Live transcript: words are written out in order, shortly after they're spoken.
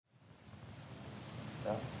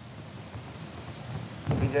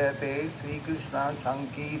Vijayate Sri Krishna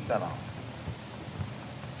Sankirtana.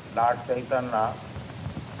 Lord Chaitanya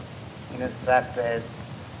instructed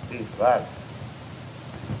this verse.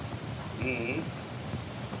 He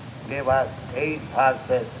gave us 8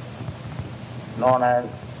 verses known as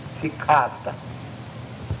Sikkhaasta.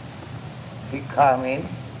 Sikha means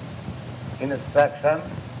instruction,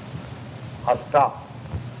 Asta,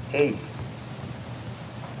 8.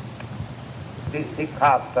 This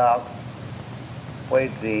Sikkhaasta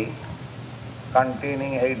poetry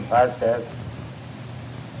containing 8 verses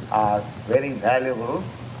are very valuable,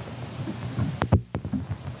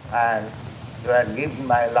 and they are given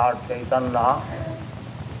by Lord Chaitanya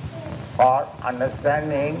for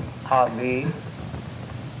understanding of the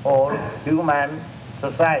whole human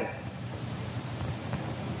society.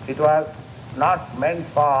 It was not meant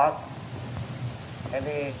for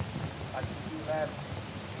any particular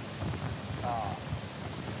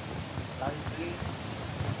country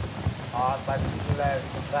or particular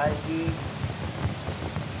society,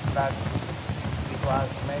 but it was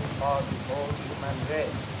meant for the whole human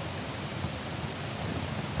race.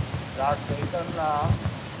 Lord Chaitanya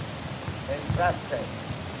entrusted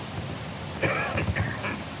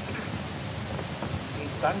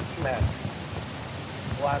his countrymen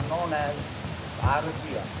who are known as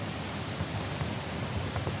Bharatiya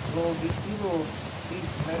to distribute this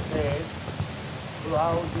message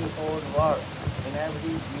throughout the whole world, in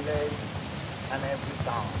every village and every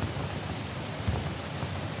town.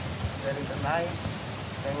 There is a nice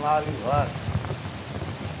Bengali verse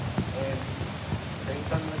in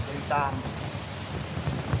Chaitanya Charitamrita.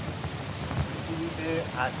 পৃথিবীতে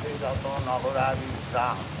আছে যত নগরাদি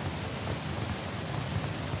গ্রাম,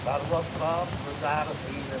 সর্বত্র প্রচার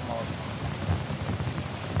হইবে মোর।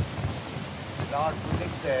 Lord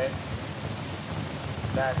predicted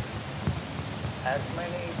that as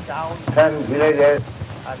many towns and villages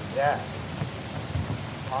are there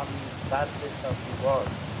on the surface of the world,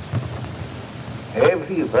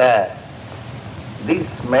 everywhere this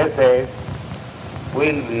message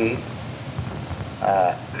will be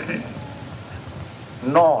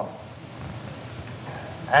known.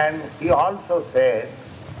 And he also said,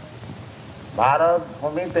 Bharat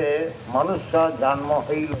bhumite manusya janma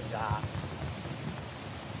hoil ja,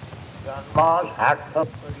 janma sarthak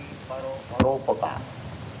kari paro paropakar.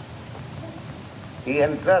 He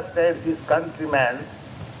entrusted his countrymen,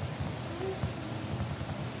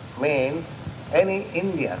 means any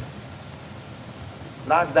Indian.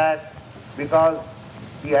 Not that because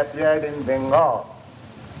he appeared in Bengal,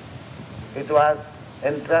 it was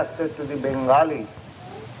entrusted to the Bengali.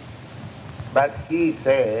 But he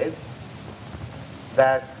said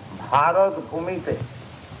that Bharat Bhumite,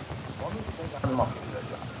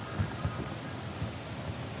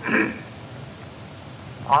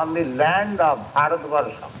 on the land of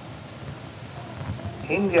Bharatvarsha,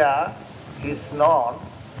 India is known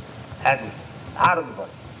as Bharatvarsha.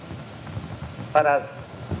 Perhaps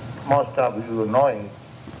most of you know it.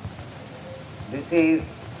 This is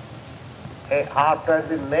after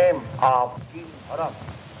the name of King Bharat.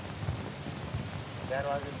 There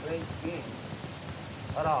was a great king,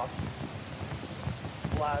 Bharat,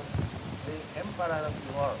 who was the emperor of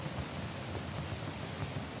the world.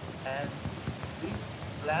 And this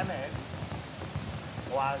planet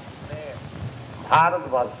was named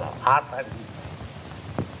Bharatvarsha after him.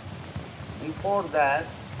 Before that,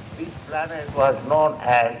 this planet was known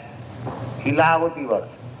as Hilavati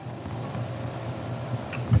Varsha.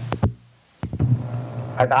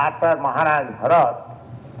 And after Maharaj Bharat,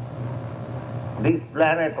 this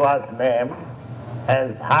planet was named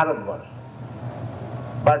as Bharatvarsha.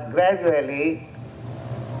 But gradually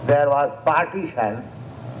there was partition,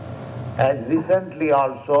 as recently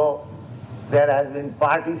also there has been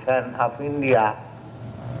partition of India,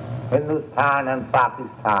 Hindustan and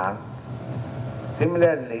Pakistan.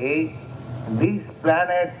 Similarly, this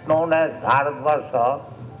planet known as Bharatvarsha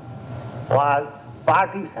was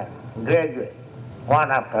partitioned gradually,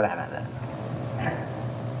 one after another.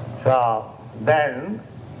 So then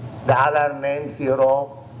the other names, Europe,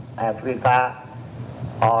 Africa,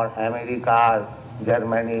 or America, or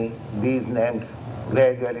Germany, these names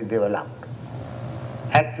gradually developed.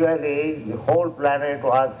 Actually, the whole planet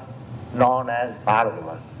was known as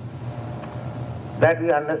Bharatvarsha. That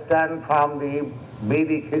we understand from the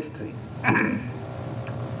Vedic history.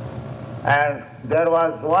 And there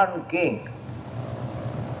was one king.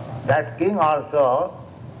 That king also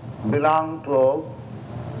belonged to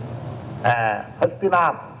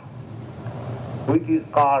Hastinapur, which is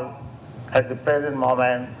called at the present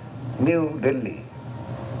moment New Delhi,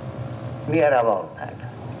 near about that.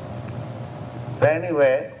 So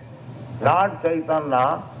anyway, Lord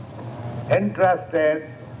Chaitanya entrusted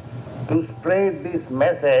to spread this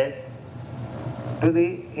message to the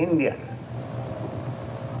Indians.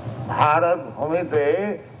 Bharat ভূমিতে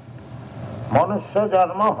মনুষ্য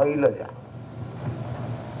জন্ম হইল যা।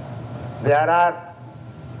 There are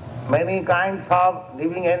many kinds of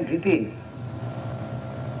living entities.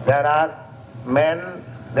 There are men,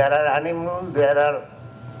 there are animals, there are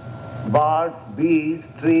birds, bees,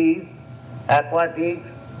 trees, aquatics.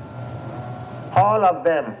 All of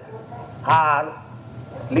them are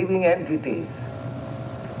living entities.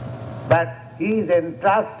 But he is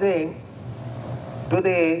entrusting to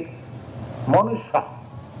the Manusya.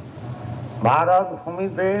 Bharat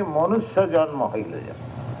Bhumite Manusya Janma Haila.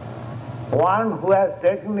 One who has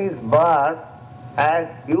taken his birth as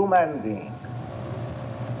human being,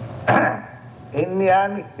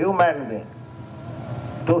 Indian human being.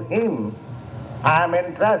 To him I am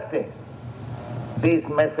entrusting this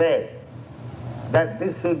message that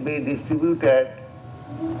this should be distributed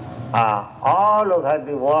all over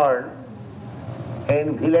the world, in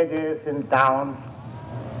villages, in towns,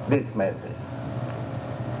 this message.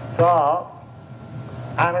 So,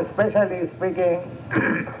 I am especially speaking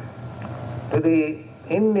to the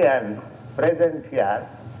Indians present here,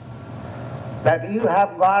 that you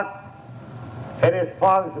have got a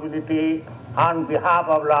responsibility on behalf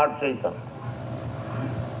of Lord Chaitanya.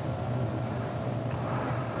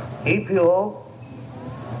 If you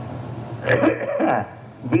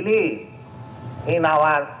believe in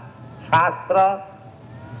our Shastra,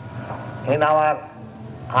 in our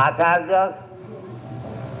Acharyas,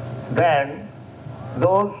 then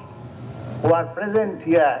those who are present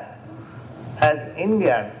here as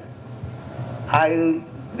Indians, I will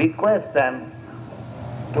request them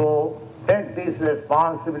to take this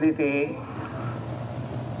responsibility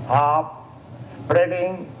of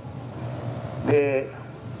spreading the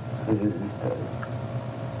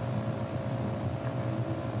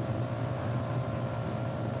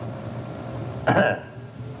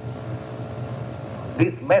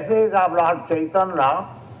this message of Lord Chaitanya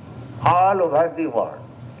all over the world.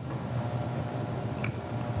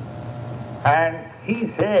 And he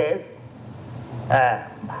says,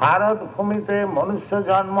 Bharat ভূমিতে মনুষ্য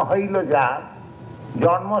জন্ম হইল যা,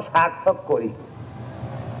 জন্ম সার্থক করি।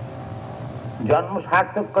 জন্ম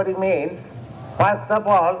সার্থক করি means, first of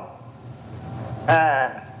all,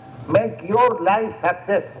 make your life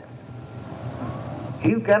successful.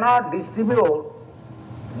 You cannot distribute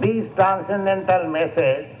this transcendental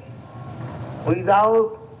message without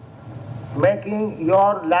making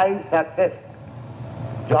your life successful.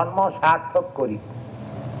 Janma sarthak kori.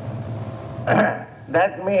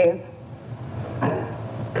 That means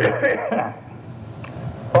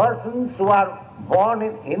persons who are born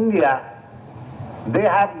in India, they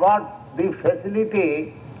have got the facility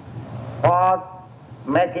for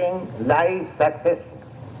making life successful.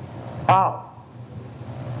 How?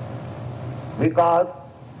 Because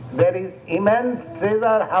there is immense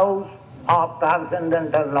treasure house of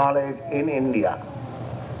transcendental knowledge in India.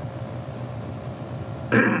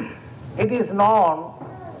 It is known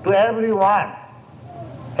to everyone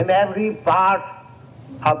in every part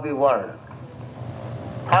of the world.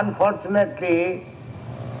 Unfortunately,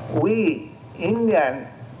 we Indians,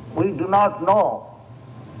 we do not know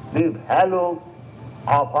the value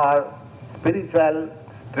of our spiritual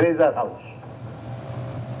treasure house.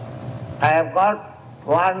 I have got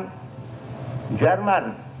one German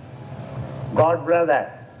god brother.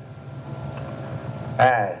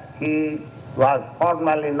 He was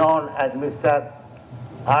formerly known as Mr.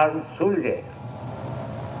 Ernst Sulje.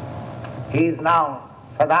 He is now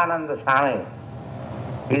Sadananda Swami.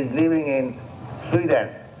 He is living in Sweden.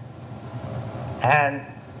 And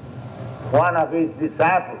one of his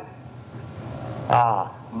disciples,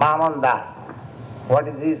 Maman Das, what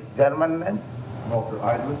is his German name? Dr.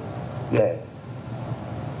 Eidman? Yes.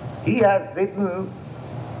 He has written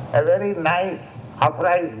a very nice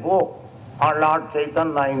authorized book on Lord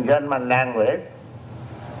Chaitanya in German language,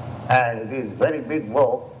 and it is very big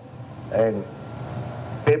book, and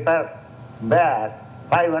paper there,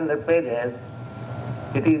 500 pages.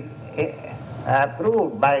 It is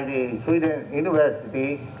approved by the Sweden University,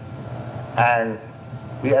 and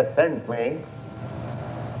he has sent me.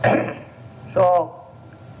 So,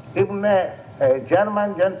 even a German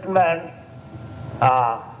gentleman,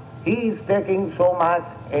 he is taking so much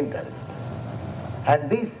interest. And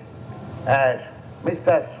this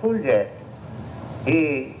Mr. Sulje,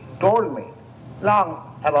 he told me long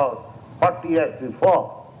about 40 years before.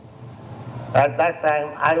 At that time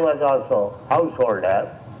I was also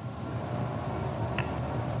householder.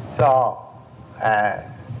 So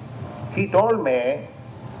he told me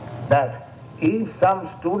that if some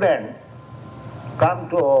student come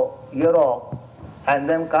to Europe and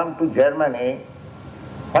then come to Germany,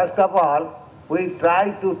 first of all, we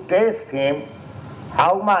try to test him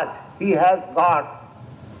how much he has got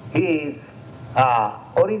his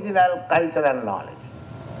original cultural knowledge.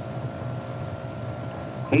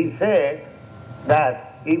 He said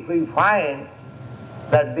that if we find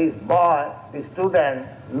that this boy, the student,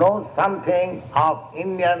 knows something of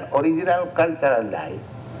Indian original cultural life,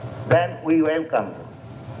 then we welcome him.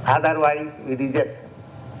 Otherwise, we reject him.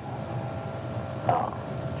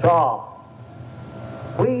 So,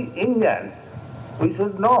 we Indians, we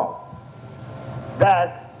should know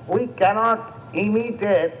that we cannot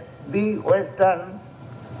imitate the Western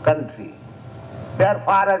country. They are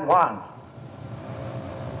far advanced.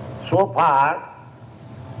 So far,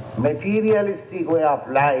 materialistic way of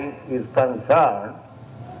life is concerned,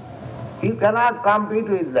 you cannot compete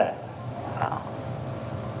with that.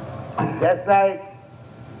 Just like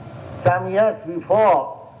some years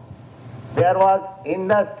before, there was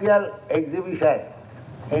industrial exhibition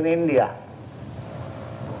in India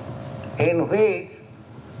in which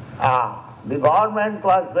the government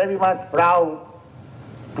was very much proud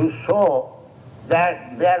to show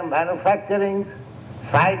that they are manufacturing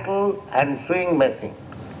cycle and sewing machine.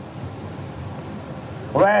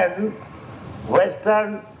 When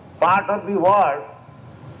Western part of the world,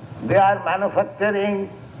 they are manufacturing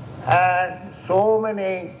so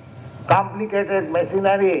many complicated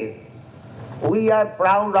machineries, we are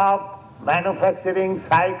proud of manufacturing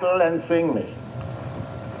cycle and sewing machine.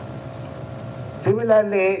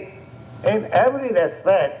 Similarly, in every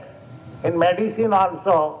respect, in medicine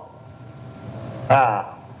also,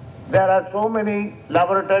 there are so many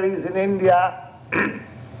laboratories in India,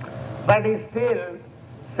 but still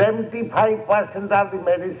 75% of the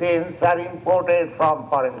medicines are imported from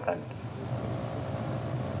foreign countries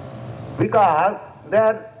because they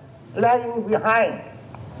are lagging behind.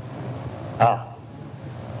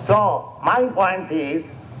 So my point is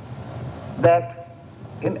that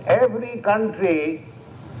in every country,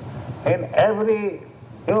 in every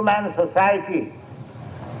human society,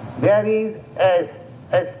 there is a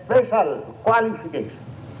special qualification.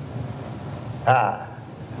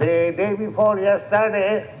 The day before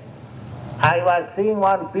yesterday, I was seeing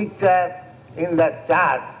one picture in the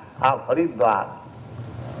church of Haridwar.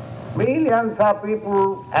 Millions of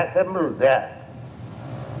people assembled there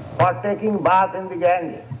for taking bath in the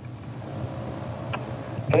Ganges.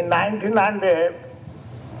 In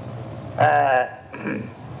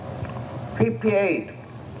 1958,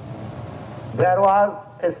 there was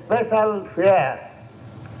a special fair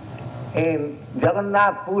in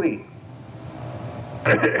Jagannath Puri.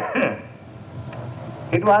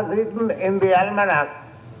 It was written in the almanac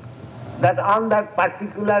that on that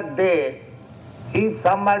particular day, if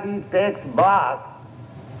somebody takes bath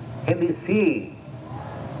in the sea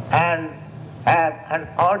and has an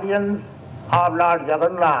audience of Lord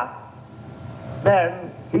Jagannath,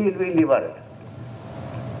 then he will be liberated.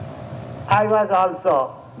 I was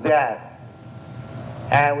also there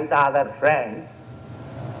with other friends.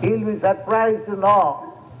 He will be surprised to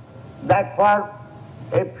know that for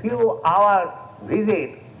a few hours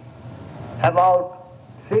visit, about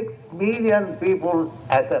 6 million people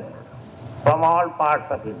assembled from all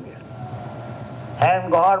parts of India.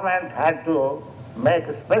 And government had to make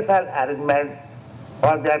a special arrangement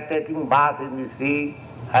for their taking bath in the sea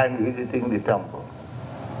and visiting the temple.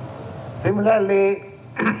 Similarly,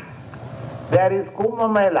 there is Kumbh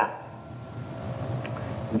Mela.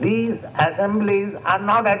 These assemblies are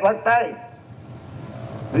not advertised.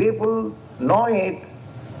 People know it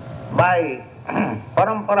by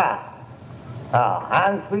parampara. I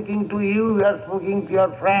am speaking to you, you are speaking to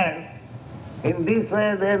your friends. In this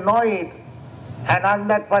way they know it. And on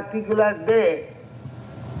that particular day,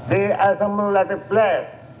 they assemble at a place,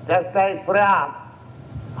 just like Prayag,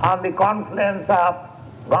 on the confluence of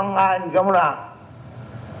Ganga and Jamuna.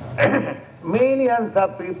 Millions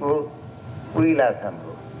of people will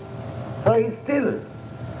assemble. So still,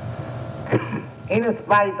 in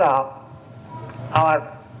spite of our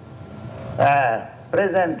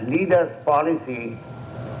present leaders' policy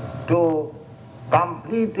to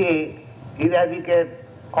completely eradicate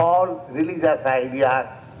all religious ideas,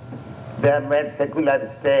 they have made secular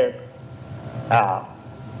state.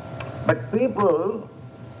 But people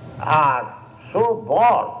are so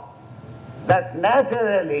bored that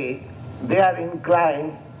naturally they are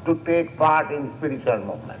inclined to take part in spiritual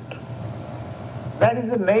movement. That is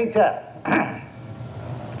the nature.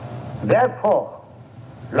 Therefore,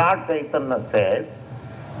 Lord Chaitanya says,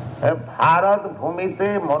 Bharat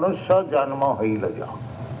Bhumite Manusya Janma Haila Ja.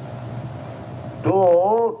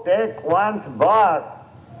 to take one's birth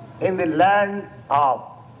in the land of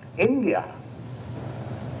India,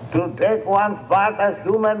 to take one's birth as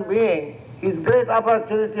human being is great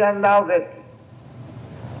opportunity undoubtedly.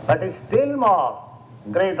 But still more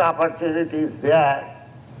great opportunity is there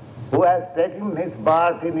who has taken his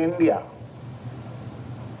birth in India.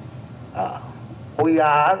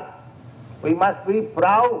 We must be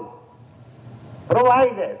proud,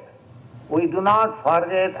 provided we do not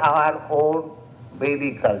forget our own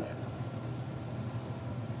Vedic culture.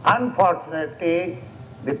 Unfortunately,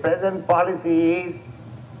 the present policy is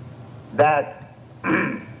that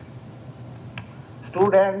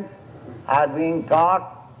students are being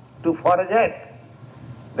taught to forget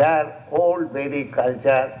their old Vedic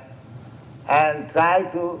culture and try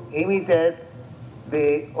to imitate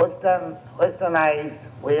the westernized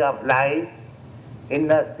way of life,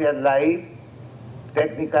 industrial life,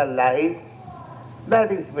 technical life,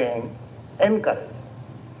 that is being encouraged.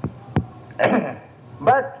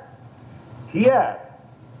 But here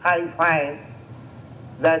I find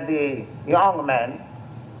that the young men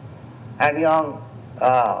and young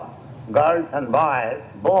girls and boys,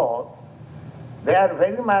 both, they are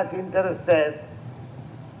very much interested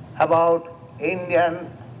about Indian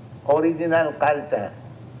original culture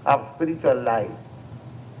of spiritual life.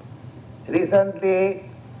 Recently,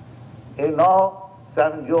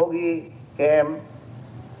 some yogi came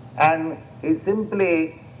and he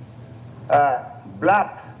simply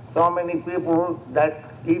bluffed so many people that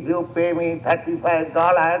if you pay me $35,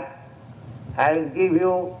 I will give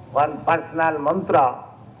you one personal mantra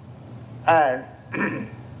and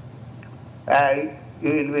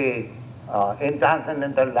you will be in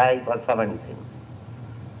transcendental life or so many things.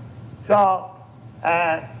 So,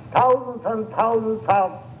 thousands and thousands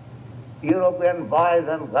of European boys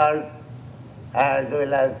and girls, as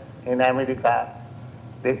well as in America,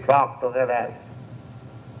 they flocked together.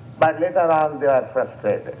 But later on they are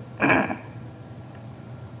frustrated.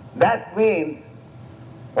 That means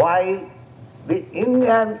while the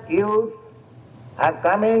Indian youth are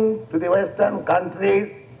coming to the Western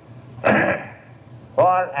countries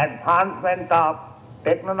for advancement of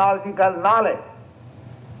technological knowledge,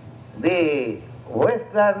 the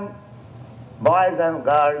Western boys and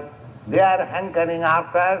girls, they are hankering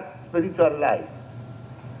after spiritual life.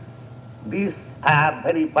 This I have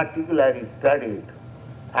very particularly studied.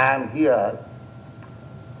 I am here,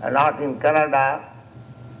 not in Canada,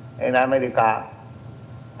 in America.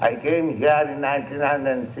 I came here in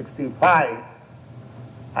 1965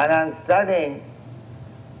 and I am studying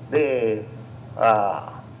the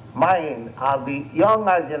mind of the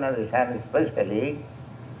younger generation especially.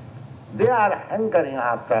 They are hankering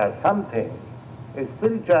after something, a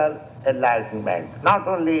spiritual enlightenment, not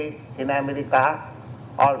only in America,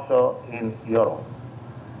 also in Europe.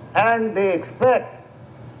 And they expect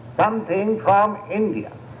something from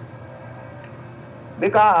India.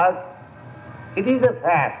 Because it is a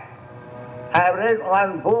fact. I have read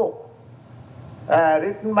one book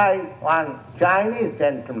written by one Chinese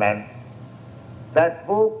gentleman. That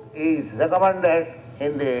book is recommended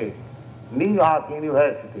in the New York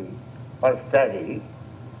University for study.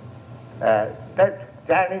 That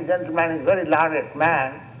Chinese gentleman is a very learned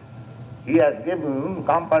man. He has given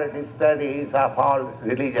comparative studies of all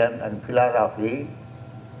religion and philosophy.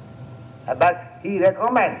 But he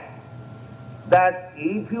recommends that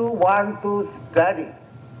if you want to study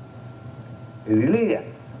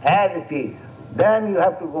religion as it is, then you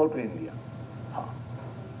have to go to India.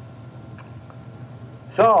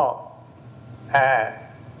 So,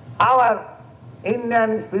 our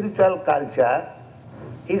Indian spiritual culture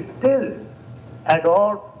is still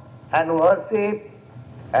adored and worshipped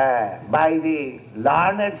by the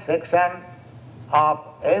learned section of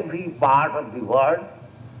every part of the world,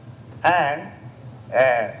 and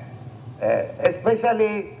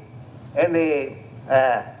especially in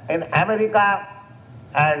America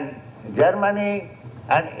and Germany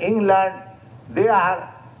and England, they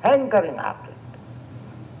are hankering after it.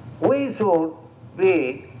 We should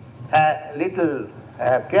be a little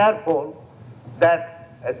careful that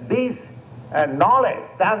this knowledge,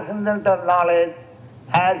 transcendental knowledge,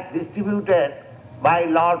 as distributed by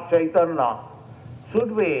Lord Chaitanya,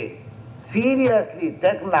 should be seriously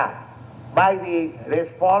taken up by the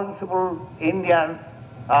responsible Indians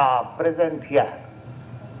present here.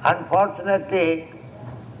 Unfortunately,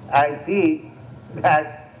 I see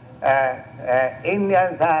that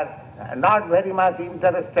Indians are not very much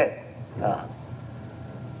interested.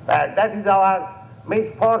 That is our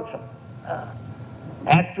misfortune.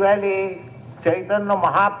 Actually, Chaitanya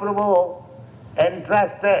Mahaprabhu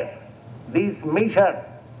entrusted this mission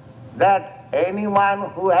that anyone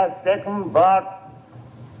who has taken birth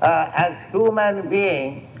as human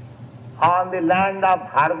being on the land of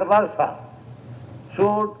Bharatavarsha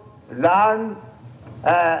should learn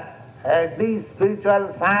the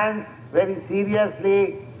spiritual science very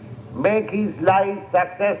seriously, make his life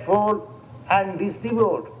successful and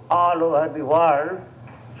distribute all over the world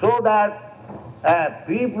so that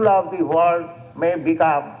people of the world may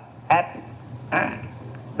become happy.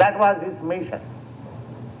 That was his mission.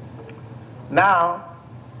 Now,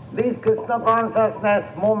 this Krishna consciousness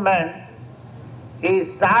movement is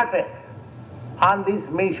started on this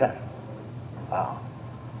mission.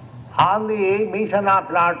 On the mission of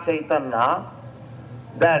Lord Chaitanya,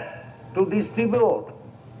 that to distribute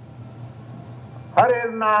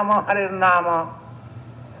Harir Nama, Harir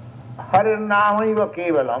Nama iva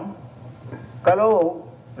kevalam, Kalo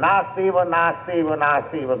Nasteva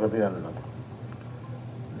Gatirannam.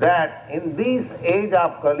 That in this age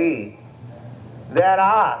of Kali, there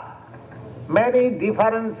are many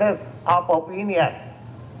differences of opinion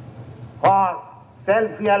for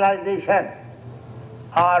self-realization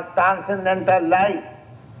or transcendental life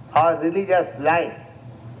or religious life.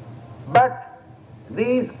 But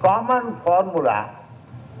this common formula,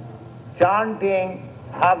 chanting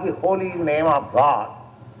of the holy name of God,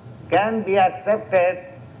 can be accepted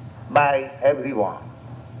by everyone.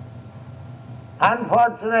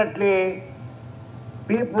 Unfortunately,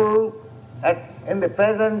 people in the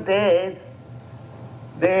present age,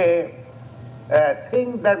 they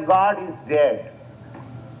think that God is dead.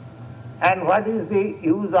 And what is the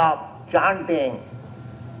use of chanting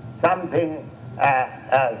something,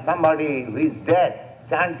 somebody who is dead,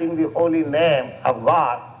 chanting the holy name of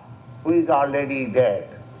God who is already dead?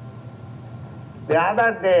 The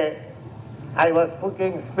other day, I was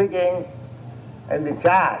speaking in the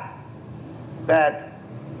church that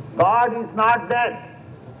God is not dead.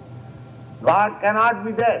 God cannot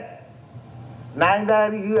be dead.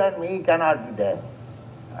 Neither you and me cannot be dead.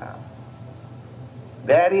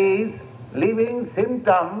 There is living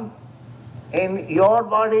symptom in your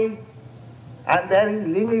body and there is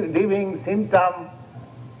living symptom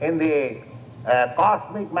in the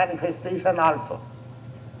cosmic manifestation also.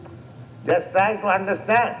 Just try to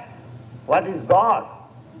understand what is God.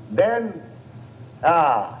 Then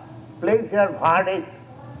place your verdict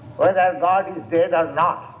whether God is dead or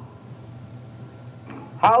not.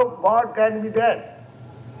 How God can be dead?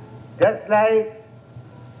 Just like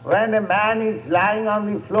when a man is lying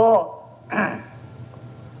on the floor,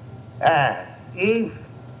 if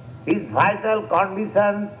his vital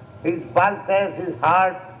condition, his pulses, his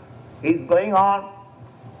heart is going on,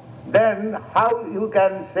 then how you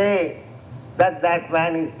can say that that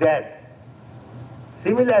man is dead?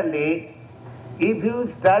 Similarly, if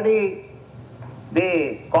you study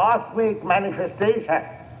the cosmic manifestation,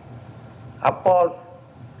 of course,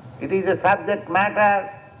 it is a subject matter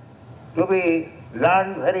to be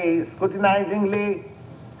learned very scrutinizingly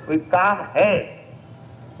with calm head,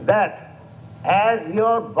 that as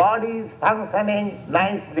your body is functioning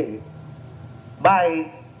nicely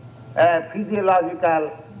by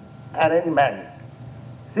physiological arrangement,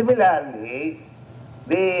 similarly,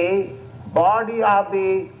 the body of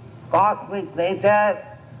the cosmic nature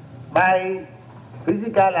by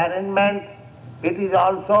physical arrangement, it is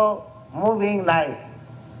also moving nicely.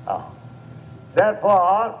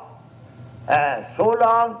 Therefore, so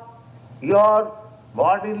long your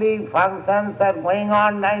bodily functions are going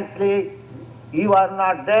on nicely, you are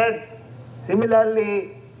not dead.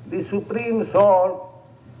 Similarly, the Supreme Soul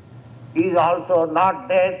is also not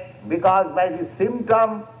dead, because by the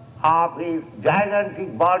symptom of his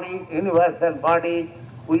gigantic body, universal body,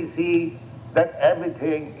 we see that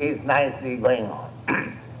everything is nicely going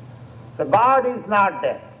on. So God is not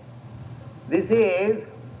dead. This is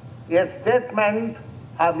a statement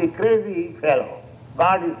of the crazy fellow.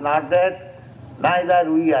 God is not dead, neither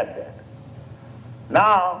we are dead.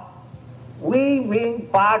 Now, we being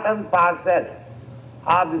part and parcel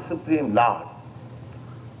of the Supreme Lord,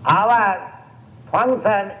 our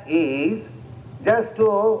function is just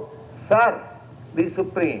to serve the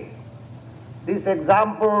Supreme. This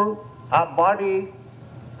example of body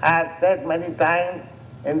I have said many times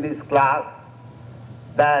in this class,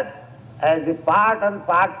 that as a part and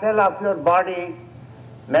parcel of your body,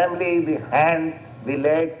 namely the hands, the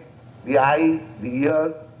legs, the eyes, the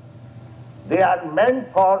ears, they are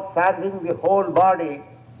meant for serving the whole body.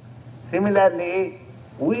 Similarly,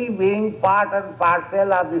 we being part and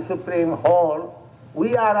parcel of the Supreme Whole,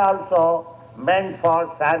 we are also meant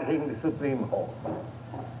for serving the Supreme Whole.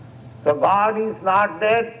 So God is not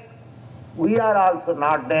dead, we are also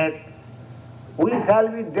not dead. We shall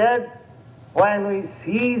be dead when we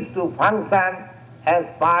cease to function as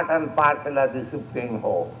part and parcel of the Supreme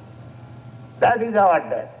Whole. That is our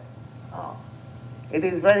death. It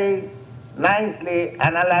is very nicely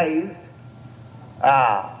analyzed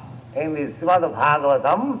in the Srimad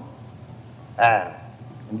Bhagavatam.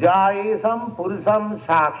 Jayesam Purusam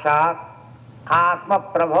Sakshat Atma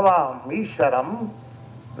Prabhavam Ishwaram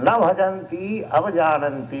Na Bhajanti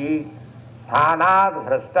Avajananti Sthanad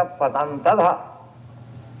Bhrashta Patantadha.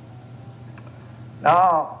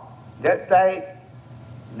 Now, just like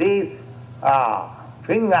this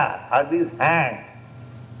finger or this hand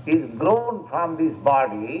is grown from this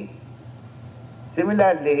body,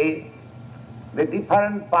 similarly, the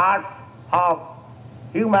different parts of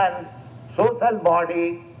human social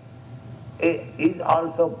body is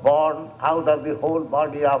also born out of the whole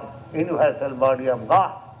body of universal body of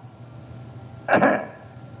God.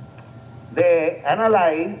 They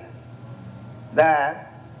analyze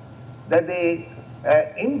that the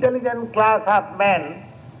intelligent class of men,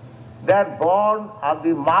 they are born of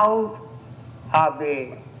the mouth of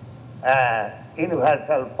the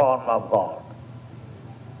universal form of God.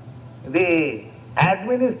 The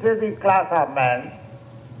administrative class of men,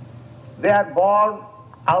 they are born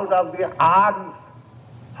out of the arms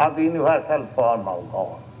of the universal form of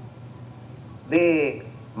God. The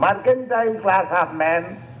mercantile class of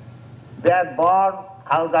men, they are born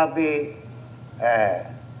out of the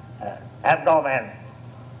abdomen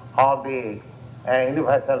of the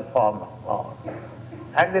universal form of God.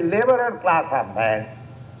 And the laborer class of men,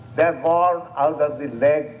 they are born out of the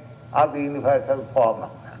leg of the universal form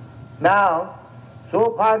of man. Now,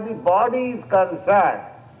 so far the body is concerned,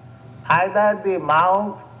 either the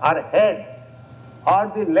mouth or head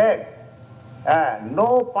or the leg,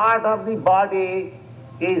 no part of the body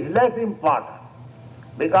is less important,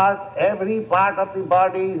 because every part of the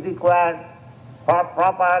body is required for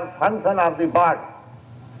proper function of the body.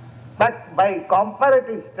 But by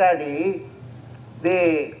comparative study,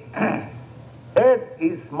 the head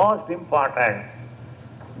is most important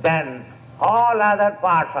than all other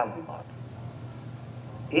parts of the body.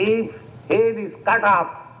 If head is cut off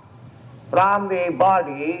from the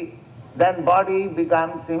body, then body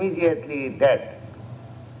becomes immediately dead.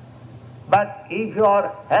 But if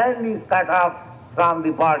your hand is cut off from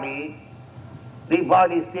the body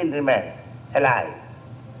still remains alive.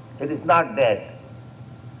 It is not dead.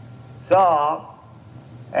 So,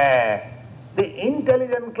 the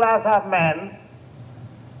intelligent class of men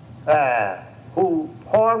who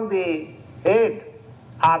form the head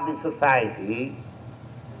of the society,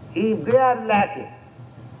 if they are lacking,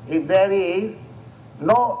 if there is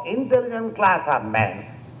no intelligent class of men,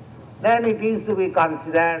 then it is to be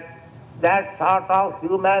considered that sort of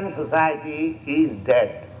human society is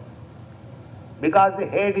dead, because the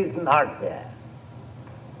head is not there.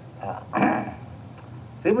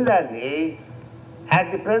 Similarly,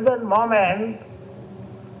 at the present moment,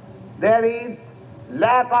 there is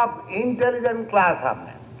lack of intelligent class of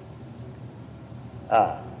men.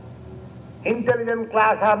 Intelligent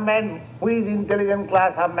class of men, who is intelligent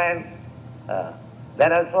class of men?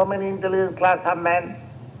 There are so many intelligent class of men.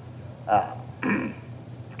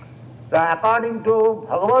 So according to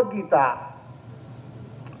Bhagavad Gita,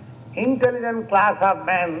 intelligent class of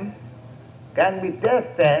men can be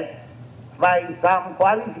tested by some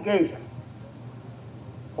qualification.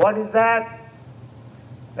 What is that?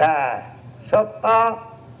 Satta,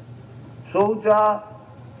 Saucha,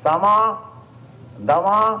 Sama,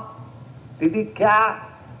 Dama, Titikya,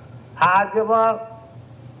 Arjava,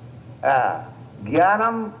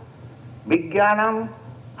 Jnanam, Vijnanam,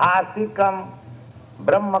 Astikam,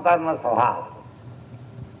 Brahmakarma Svabhava.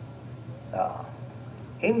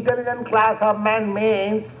 Intelligent class of man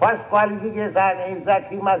means first qualification is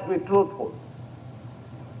that he must be truthful.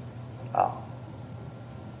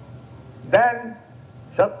 Then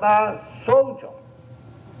Satta Saucha,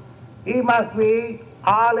 he must be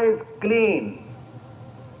always clean.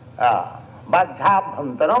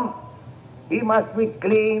 Vajjhabhantaram, he must be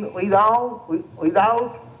clean without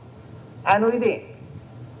and within.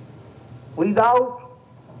 Without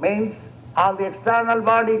means on the external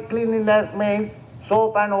body cleanliness means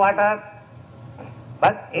soap and water,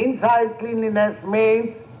 but inside cleanliness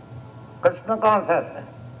means Krishna consciousness.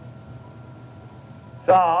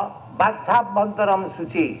 So, Vajjhabhantaram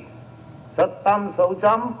Suchi, Sattam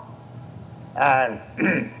Saucham, and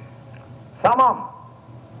Samam,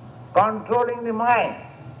 controlling the mind,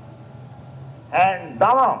 and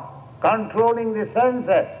Damam, controlling the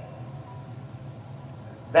senses.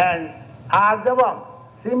 Then Arjavam,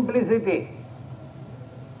 simplicity,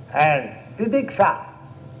 and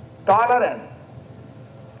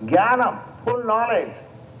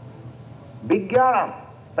Vijnanam,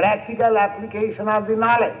 practical application of the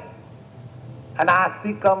knowledge, and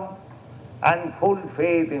astikam, and full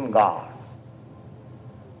faith in God.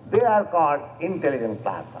 They are called intelligent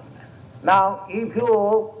class of men. Now, if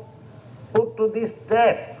you put to this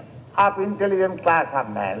test of intelligent class of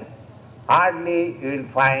men, hardly you will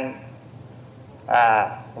find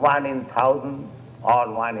 1 in 1,000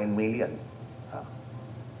 or 1 in million.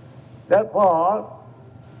 Therefore,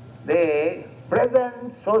 the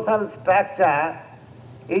present social structure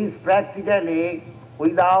is practically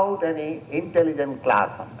without any intelligent class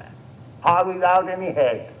of men or without any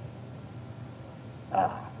head.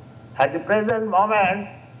 At the present moment,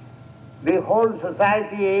 the whole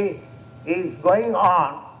society is going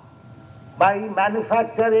on by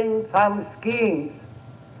manufacturing some schemes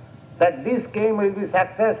that this scheme will be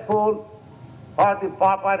successful for the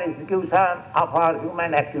proper execution of our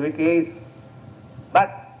human activities. But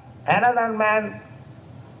another man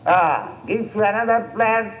gives you another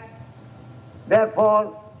plan.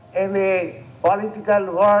 Therefore, in the political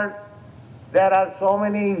world, there are so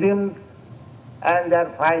many isms and they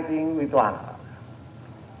are fighting with one another.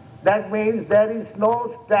 That means there is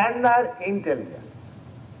no standard intelligence.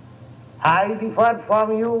 I differ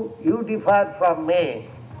from you, you differ from me.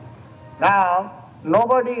 Now,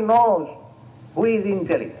 nobody knows who is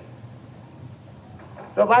intelligent.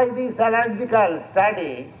 So by this analytical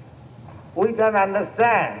study, we can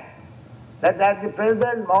understand that at the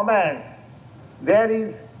present moment, there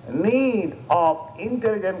is need of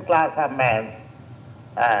intelligent class of men.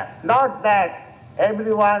 Not that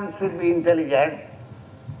everyone should be intelligent,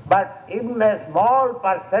 but even a small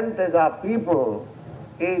percentage of people,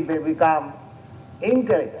 if they become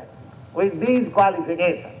intelligent with these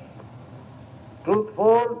qualifications,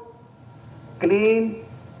 truthful, clean,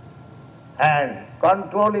 and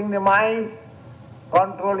controlling the mind,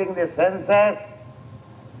 controlling the senses,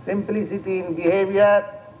 simplicity in behavior,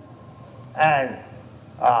 and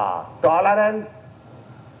tolerance,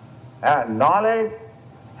 knowledge,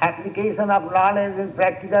 application of knowledge in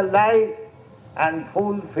practical life, and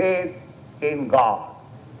full faith in God.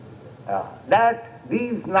 That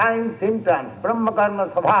these 9 symptoms, Brahma Karma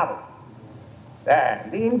Svabha,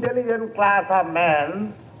 the intelligent class of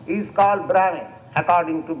man is called Brahmin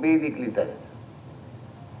according to Vedic literature.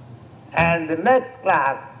 And the next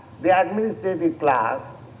class, the administrative class,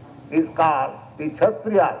 is called the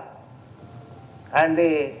Kshatriyas. And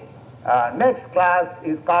the next class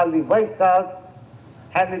is called the Vaishyas,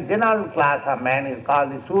 and the general class of man is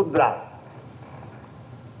called the Sudras.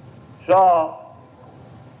 So,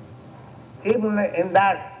 even in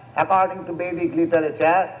that, according to Vedic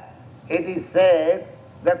literature, it is said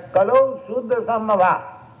that Kalau Sudra Sambhava,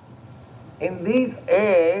 in this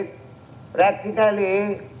age,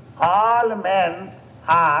 practically all men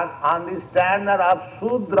are on the standard of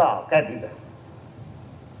Sudra category.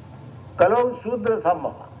 Kalau Sudra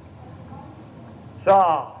Sambhava.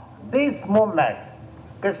 So, this movement,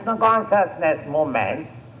 Krishna consciousness movement,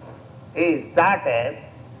 is started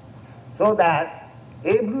so that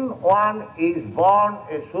everyone is born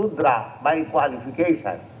a Sudra by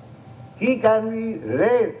qualification. He can be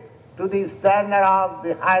raised to the standard of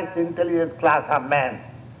the highest intelligent class of man,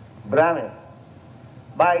 Brahmin,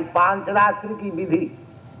 by Pancharatriki Vidhi.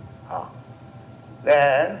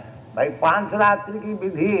 Then, by Pancharatriki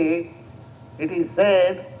Vidhi, it is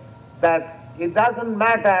said that it doesn't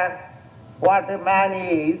matter what a man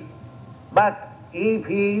is, but if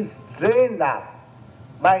he is trained up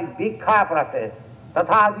by Diksha process,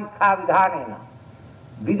 Tatha Diksha Vidhanena,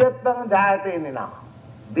 Dijattam Jayate Nina.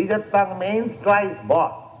 Dijattam means twice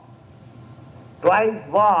born. Twice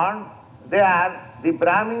born, the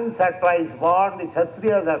Brahmins are twice born, the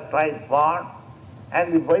Kshatriyas are twice born,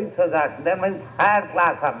 and the Vaishyas are, that means higher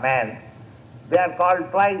class of men. They are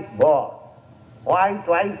called twice born. Why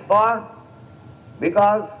twice born?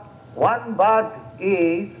 Because one birth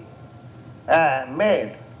is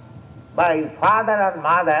made by father and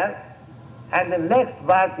mother, and the next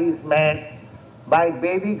birth is made by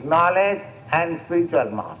Vedic knowledge and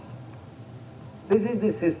spiritual knowledge. This is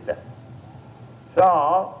the system.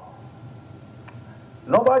 So,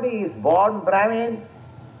 nobody is born Brahmin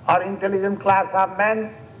or intelligent class of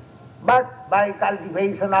men, but by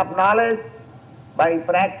cultivation of knowledge, by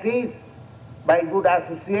practice, by good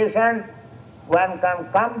association, one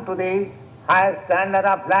can come to the highest standard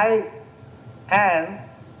of life, and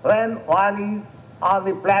when one is on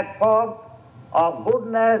the platform of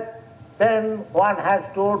goodness, then one has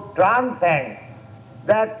to transcend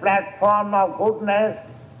that platform of goodness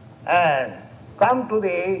and come to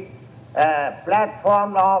the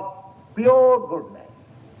platform of pure goodness.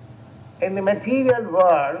 In the material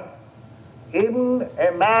world, even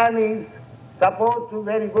a man is supposed to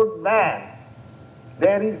be a very good man,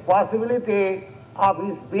 there is possibility of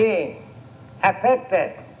his being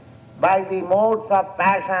affected by the modes of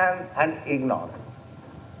passion and ignorance.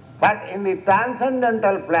 But in the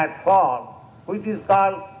transcendental platform, which is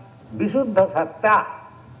called Visuddha Sattva,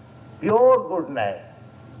 pure goodness,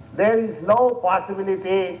 there is no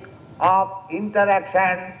possibility of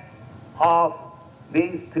interaction of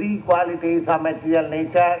these three qualities of material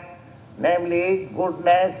nature, namely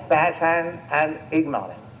goodness, passion and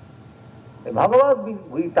ignorance. The Bhagavad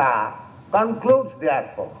Gita concludes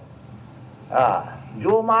therefore,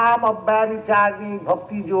 जो माम अव्याविचारिणी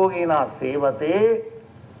भक्ति योगेन सेवते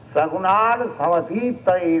सगुणान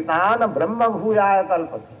समतीतयेतान ब्रह्म भूयाय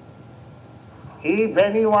कल्पते. If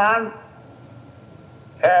anyone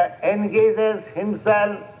engages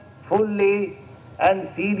himself fully and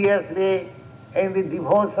seriously in the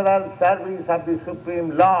devotional service of the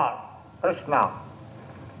Supreme Lord, Krishna,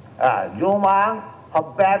 जो माम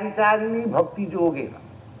अव्याविचारिणी भक्ति योगेन.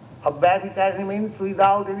 Avyavicharani means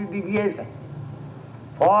without any deviation,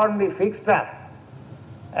 form the fixed up,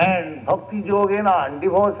 and bhakti yogena,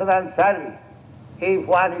 devotional service, if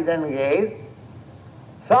one is engaged,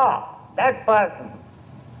 so that person,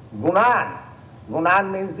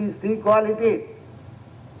 gunan means these three qualities,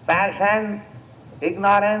 passion,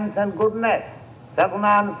 ignorance and goodness,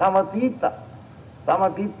 sagunan samatita.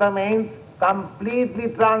 Samatita means completely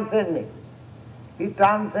transcending. He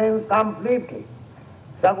transcends completely.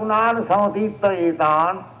 Sagunan samatita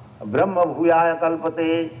etan brahma bhuyaya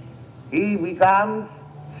kalpate. He becomes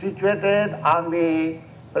situated on the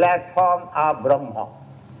platform of Brahma.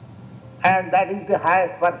 And that is the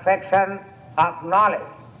highest perfection of knowledge.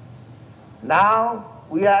 Now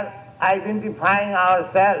we are identifying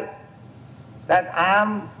ourselves that I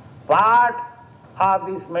am part of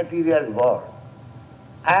this material world.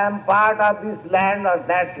 I am part of this land or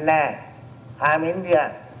that land. I am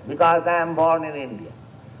Indian because I am born in India.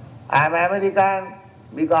 I am American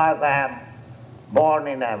because I am born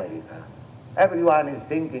in America. Everyone is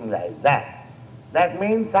thinking like that. That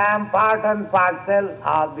means I am part and parcel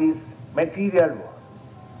of this material world.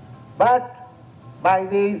 But by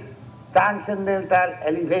this transcendental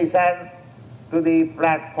elevation to the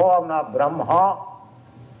platform of Brahma,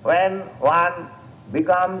 when one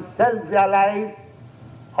becomes self-realized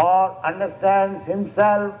or understands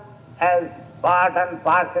himself as part and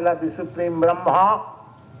parcel of the Supreme Brahma,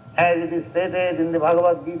 as it is stated in the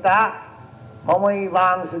Bhagavad Gita, Mamai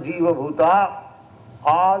Vangsa Jiva Bhuta,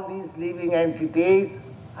 all these living entities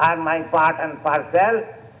are my part and parcel.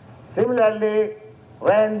 Similarly,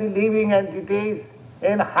 when the living entities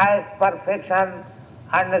in highest perfection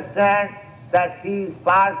understand that he is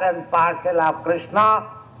part and parcel of Krishna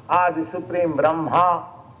or the Supreme Brahma,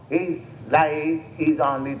 his life is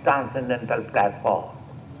on the transcendental platform.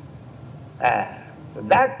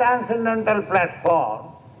 That transcendental platform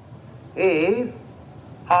is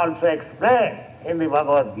also explained in the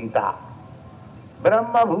Bhagavad Gita.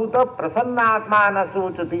 Brahma bhuta prasannatma na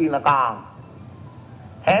sochati nakam.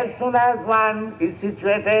 As soon as one is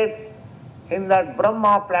situated in that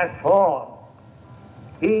Brahma platform,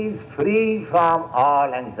 he is free from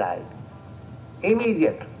all anxiety.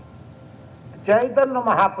 Immediately. Chaitanya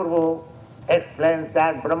Mahaprabhu explains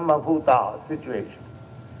that Brahma bhuta situation.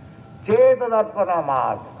 Chetadapana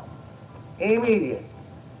marga. Immediate.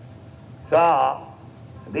 So,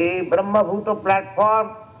 the Brahma bhuta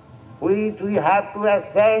platform which we have to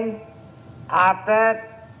ascend after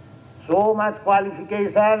so much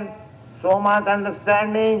qualification, so much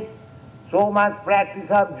understanding, so much practice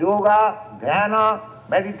of yoga, dhyana,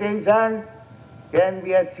 meditation can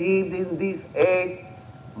be achieved in this age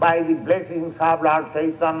by the blessings of Lord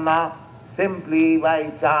Chaitanya simply by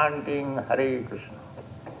chanting Hare Krishna.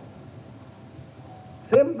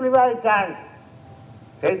 Simply by chanting.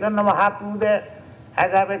 Chaitanya Mahaprabhu,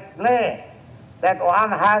 as I have explained, that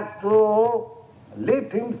one has to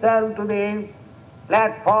lift himself to the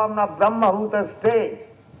platform of Brahma-bhuta state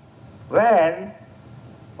when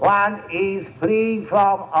one is free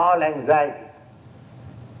from all anxiety.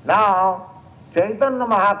 Now, Chaitanya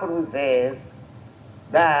Mahaprabhu says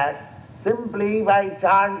that simply by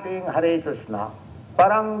chanting Hare Krishna,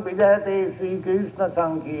 Parang Vijayate Sri Krishna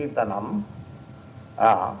Sankirtanam,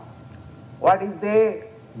 what is the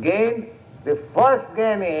gain? The first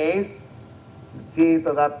gain is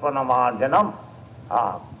Chetadapanamarjanam,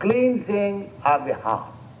 cleansing of the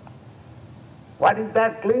heart. What is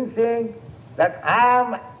that cleansing? That I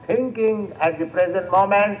am thinking at the present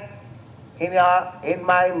moment in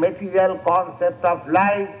my material concept of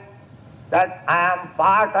life that I am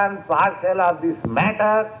part and parcel of this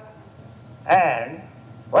matter, and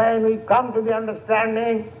when we come to the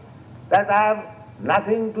understanding that I have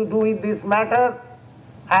nothing to do with this matter.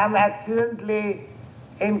 I am accidentally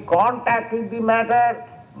in contact with the matter,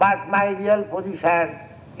 but my real position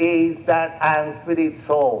is that I am spirit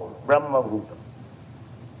soul, Brahma Bhuta.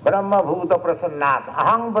 Brahma Bhuta Prasannat.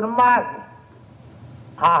 Aham Brahmasmi.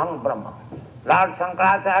 Aham Brahma. Lord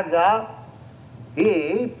Shankaracharya,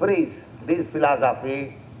 he preached this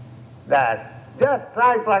philosophy that just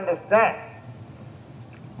try to understand,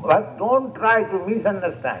 but don't try to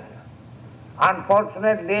misunderstand.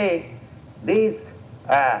 Unfortunately, this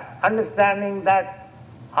understanding that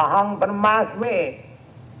Aham Brahmasmi,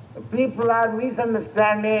 people are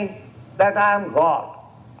misunderstanding that I am God.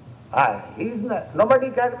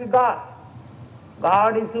 Nobody can be God.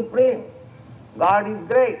 God is supreme. God is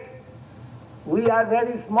great. We are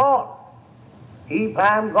very small. If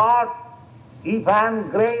I am God, if I am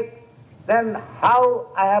great, then how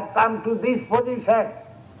I have come to this position?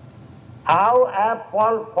 How I have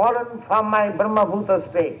fallen from my Brahma Bhuta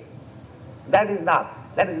state? That is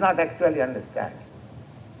not actually understanding.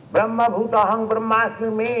 Brahma Bhuta Aham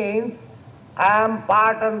Brahmasmi means I am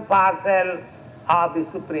part and parcel of the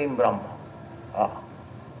Supreme Brahma.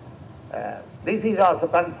 This is also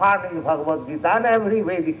confirmed in Bhagavad Gita and every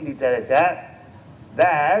Vedic literature,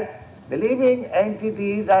 that the living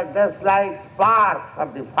entities are just like sparks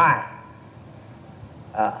of the fire.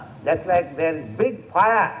 Just like there is big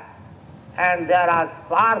fire and there are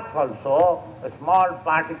sparks also, a small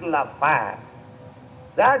particle of fire.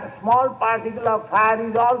 That small particle of fire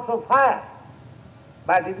is also fire,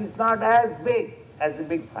 but it is not as big as the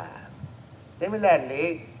big fire.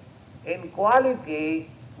 Similarly, in quality,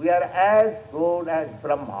 we are as good as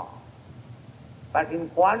Brahma, but in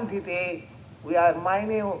quantity, we are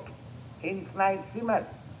minute, infinitesimal,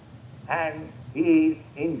 and he is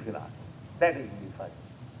infinite. That is the difference.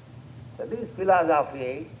 So this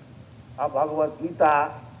philosophy of Bhagavad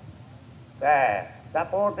Gita,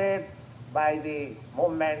 supported by the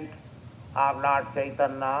movement of Lord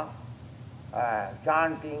Chaitanya,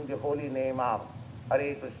 chanting the holy name of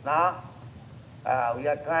Hare Krishna, we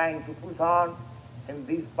are trying to push on in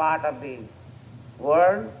this part of the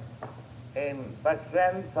world in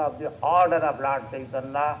pursuance of the order of Lord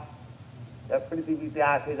Chaitanya, the Prithivite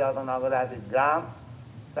Ase Jatanagara Gram.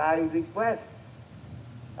 So I request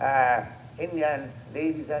Indian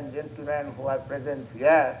ladies and gentlemen who are present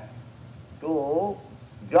here to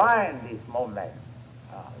join this movement.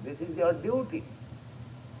 This is your duty.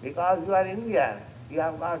 Because you are Indian, you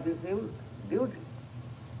have got this duty.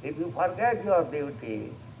 If you forget your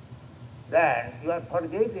duty, then you are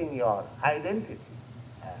forgetting your identity.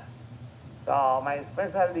 So my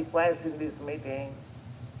special request in this meeting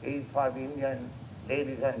is for the Indian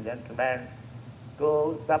ladies and gentlemen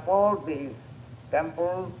to support these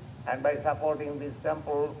temples, and by supporting this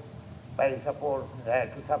temple, to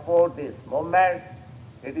support this movement,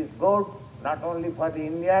 it is good not only for the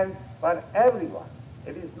Indians, for everyone.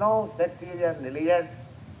 It is no sectarian religion.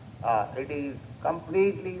 It is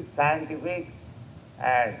completely scientific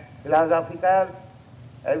and philosophical.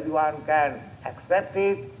 Everyone can accept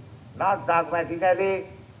it, not dogmatically,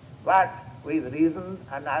 but with reason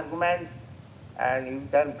and argument. And you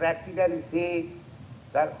can practically see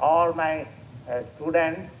that all my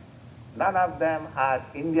students, none of them are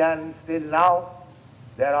Indian still now.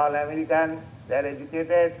 They are all American, they are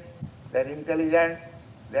educated, they are intelligent,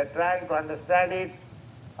 they are trying to understand it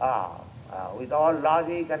with all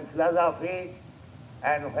logic and philosophy,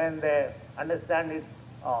 and when they understand it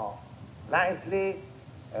nicely,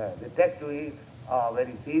 they take to it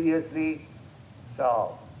very seriously.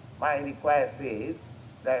 So my request is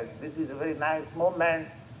that this is a very nice movement.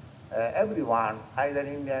 Everyone, either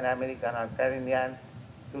Indian, American or Canadian,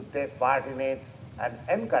 should take part in it and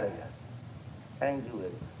encourage us. Thank you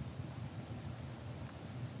very much.